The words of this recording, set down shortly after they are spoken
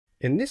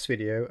In this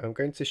video, I'm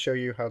going to show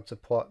you how to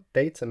plot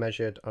data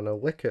measured on a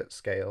Likert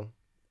scale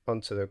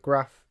onto the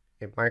graph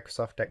in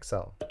Microsoft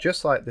Excel,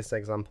 just like this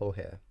example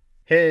here.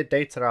 Here,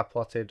 data are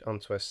plotted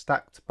onto a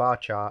stacked bar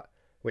chart,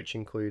 which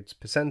includes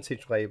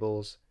percentage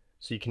labels,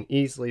 so you can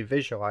easily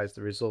visualize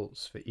the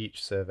results for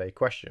each survey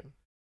question.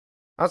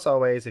 As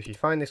always, if you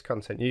find this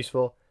content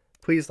useful,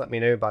 please let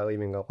me know by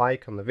leaving a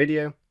like on the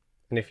video,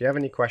 and if you have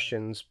any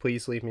questions,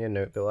 please leave me a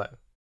note below.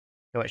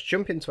 Now let's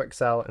jump into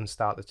Excel and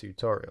start the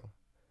tutorial.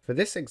 For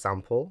this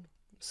example,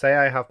 say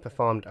I have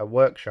performed a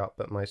workshop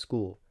at my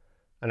school,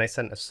 and I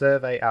sent a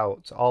survey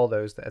out to all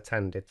those that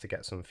attended to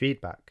get some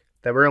feedback.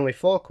 There were only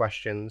 4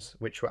 questions,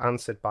 which were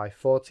answered by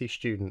 40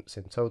 students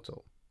in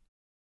total.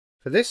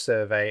 For this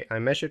survey, I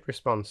measured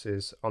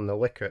responses on the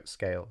Likert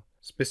scale,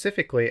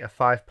 specifically a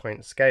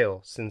 5-point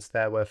scale, since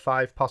there were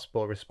 5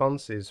 possible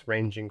responses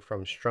ranging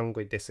from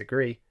strongly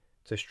disagree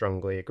to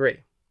strongly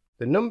agree.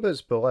 The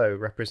numbers below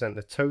represent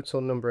the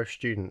total number of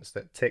students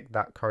that ticked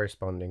that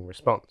corresponding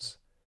response.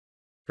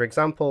 For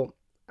example,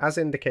 as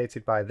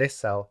indicated by this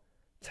cell,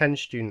 10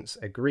 students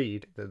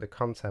agreed that the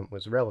content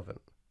was relevant.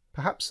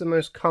 Perhaps the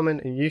most common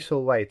and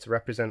useful way to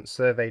represent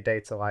survey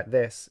data like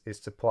this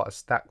is to plot a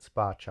stacked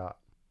bar chart.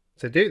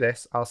 To do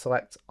this, I'll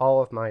select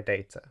all of my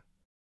data.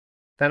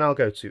 Then I'll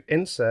go to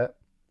Insert,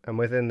 and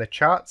within the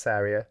Charts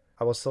area,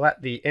 I will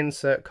select the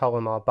Insert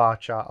Column or Bar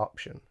Chart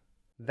option.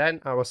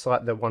 Then I will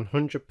select the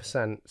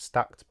 100%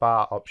 stacked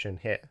bar option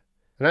here.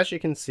 And as you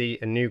can see,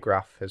 a new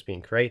graph has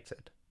been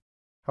created.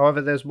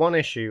 However, there's one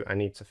issue I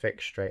need to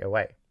fix straight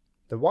away.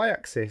 The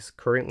y-axis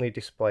currently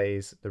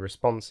displays the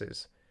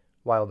responses,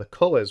 while the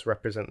colours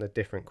represent the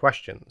different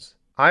questions.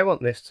 I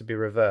want this to be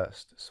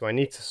reversed, so I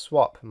need to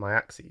swap my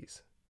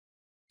axes.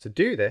 To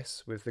do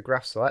this, with the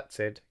graph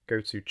selected, go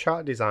to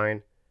Chart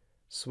Design,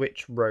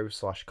 switch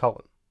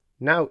row/column.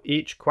 Now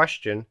each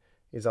question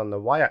is on the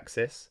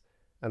y-axis,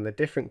 and the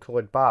different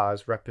coloured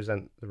bars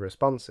represent the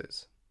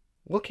responses.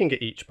 Looking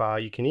at each bar,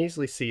 you can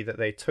easily see that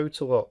they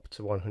total up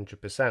to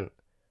 100%.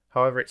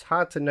 However, it's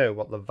hard to know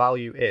what the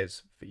value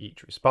is for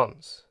each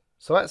response.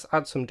 So let's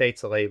add some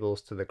data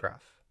labels to the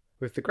graph.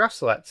 With the graph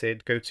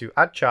selected, go to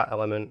Add Chart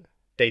Element,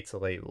 Data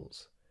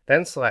Labels.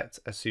 Then select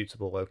a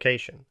suitable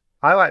location.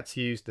 I like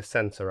to use the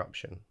center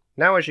option.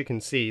 Now as you can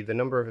see, the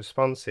number of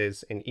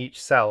responses in each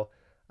cell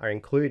are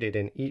included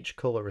in each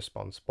color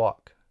response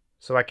block.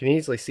 So I can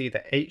easily see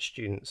that 8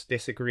 students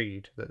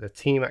disagreed that the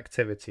team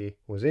activity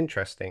was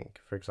interesting,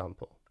 for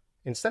example.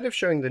 Instead of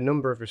showing the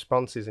number of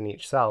responses in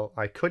each cell,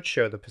 I could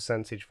show the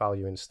percentage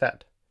value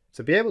instead.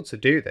 To be able to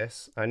do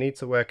this, I need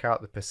to work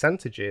out the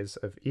percentages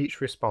of each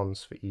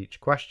response for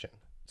each question.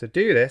 To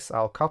do this,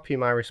 I'll copy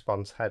my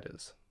response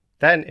headers.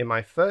 Then in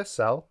my first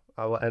cell,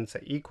 I will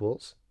enter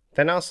equals.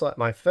 Then I'll select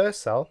my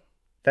first cell.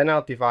 Then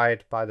I'll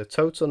divide by the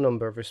total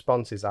number of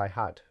responses I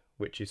had,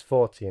 which is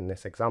 40 in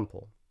this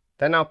example.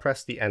 Then I'll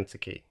press the Enter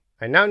key.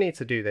 I now need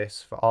to do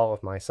this for all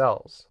of my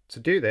cells. To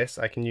do this,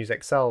 I can use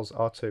Excel's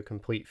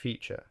autocomplete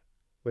feature.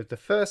 With the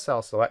first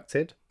cell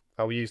selected,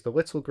 I will use the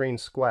little green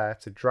square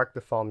to drag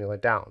the formula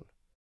down.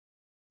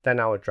 Then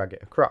I will drag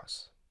it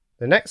across.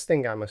 The next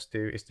thing I must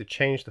do is to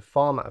change the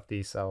format of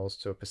these cells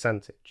to a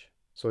percentage.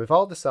 So with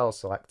all the cells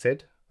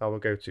selected, I will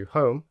go to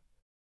Home.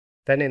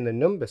 Then in the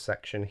Number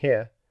section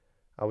here,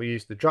 I will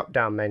use the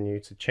drop-down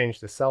menu to change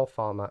the cell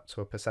format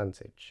to a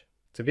percentage.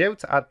 To be able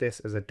to add this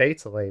as a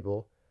data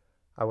label,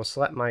 I will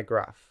select my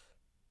graph.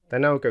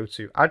 Then I will go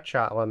to Add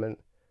Chart Element,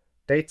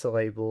 Data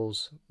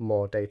Labels,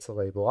 More Data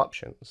Label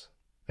Options.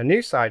 A new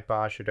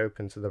sidebar should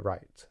open to the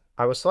right.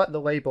 I will select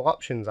the Label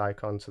Options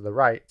icon to the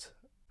right,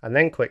 and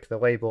then click the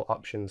Label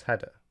Options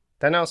header.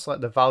 Then I'll select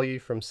the Value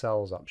from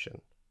Cells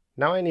option.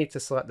 Now I need to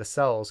select the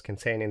cells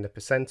containing the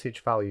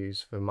percentage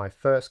values for my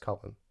first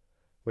column,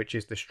 which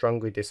is the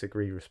strongly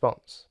disagree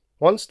response.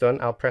 Once done,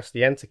 I'll press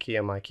the Enter key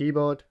on my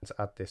keyboard to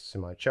add this to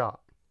my chart.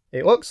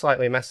 It looks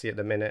slightly messy at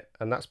the minute,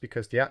 and that's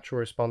because the actual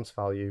response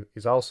value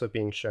is also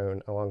being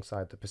shown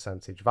alongside the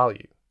percentage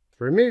value.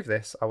 To remove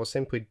this, I will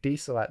simply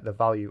deselect the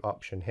value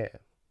option here.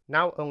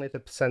 Now only the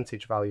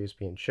percentage value is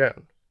being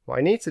shown. What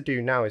I need to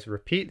do now is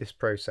repeat this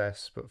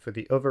process, but for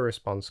the other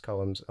response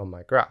columns on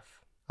my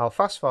graph. I'll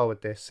fast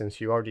forward this since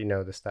you already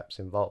know the steps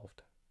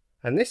involved.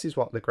 And this is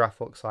what the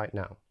graph looks like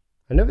now.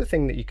 Another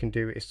thing that you can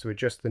do is to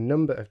adjust the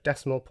number of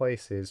decimal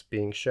places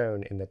being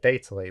shown in the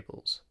data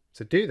labels.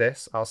 To do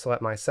this, I'll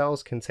select my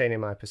cells containing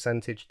my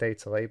percentage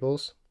data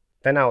labels.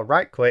 Then I'll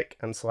right-click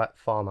and select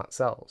Format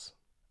Cells.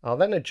 I'll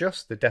then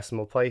adjust the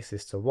decimal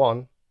places to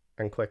 1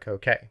 and click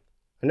OK.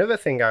 Another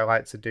thing I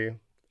like to do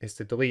is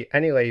to delete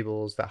any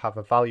labels that have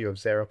a value of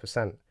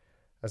 0%,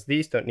 as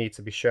these don't need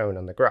to be shown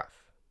on the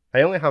graph.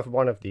 I only have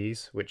one of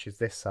these, which is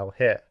this cell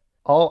here.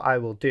 All I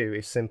will do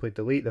is simply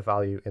delete the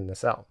value in the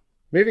cell.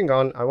 Moving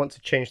on, I want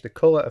to change the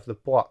colour of the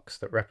blocks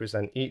that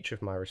represent each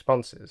of my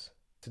responses.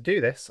 To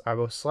do this, I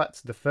will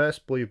select the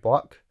first blue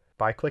block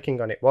by clicking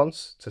on it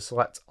once to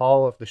select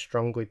all of the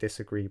strongly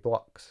disagree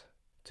blocks.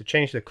 To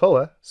change the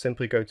colour,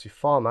 simply go to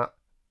Format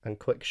and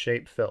click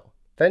Shape Fill.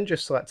 Then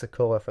just select a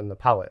colour from the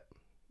palette.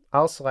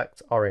 I'll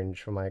select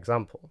orange for my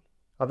example.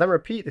 I'll then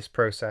repeat this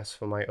process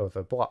for my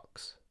other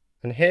blocks.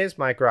 And here's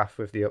my graph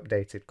with the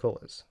updated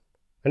colours.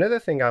 Another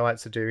thing I like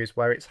to do is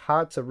where it's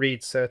hard to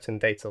read certain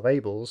data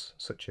labels,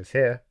 such as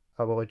here,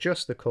 I will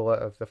adjust the colour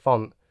of the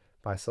font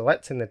by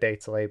selecting the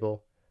data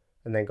label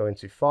and then going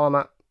to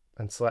Format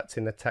and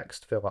selecting the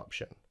text fill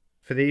option.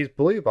 For these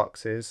blue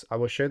boxes, I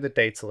will show the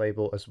data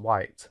label as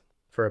white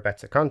for a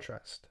better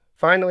contrast.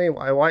 Finally,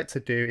 what I like to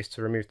do is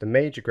to remove the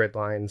major grid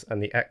lines and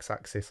the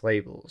x-axis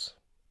labels.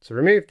 To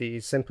remove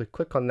these, simply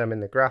click on them in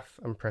the graph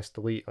and press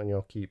delete on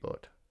your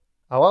keyboard.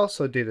 I'll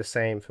also do the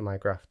same for my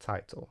graph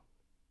title.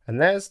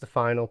 And there's the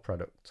final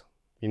product.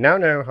 You now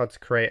know how to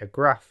create a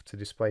graph to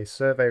display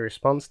survey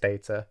response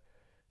data,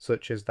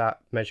 such as that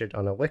measured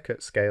on a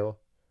Likert scale,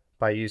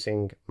 by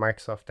using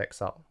Microsoft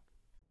Excel.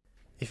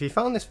 If you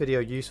found this video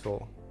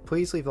useful,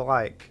 please leave a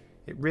like.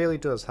 It really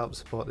does help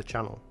support the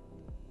channel.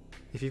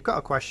 If you've got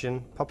a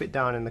question, pop it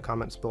down in the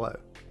comments below.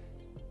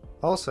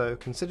 Also,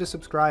 consider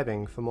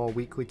subscribing for more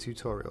weekly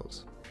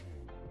tutorials.